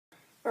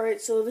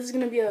Alright, so this is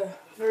going to be a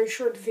very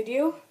short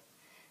video.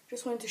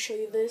 Just wanted to show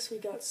you this. We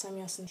got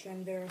Samyas and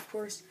Tian there, of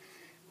course.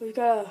 We've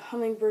got a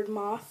hummingbird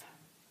moth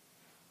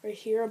right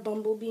here, a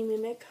bumblebee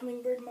mimic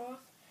hummingbird moth.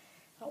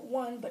 Not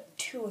one, but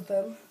two of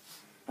them.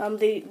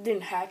 They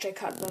didn't hatch, I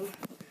caught them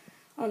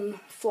on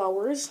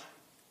flowers.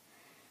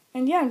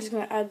 And yeah, I'm just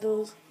going to add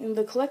those in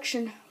the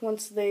collection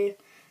once they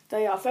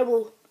die off. I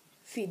will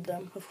feed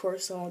them, of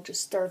course, so I won't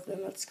just starve them,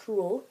 that's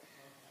cruel.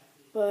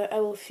 But I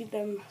will feed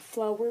them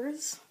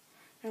flowers.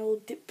 I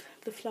will dip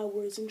the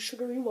flowers in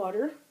sugary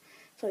water,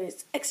 so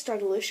it's extra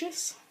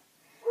delicious.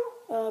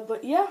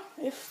 But yeah,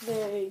 if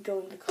they go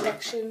in the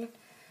collection,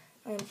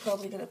 I'm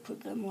probably going to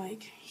put them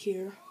like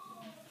here,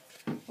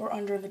 or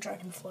under the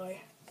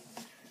dragonfly.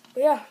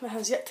 But yeah, that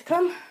has yet to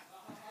come.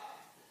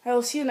 I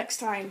will see you next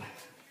time.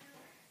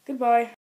 Goodbye.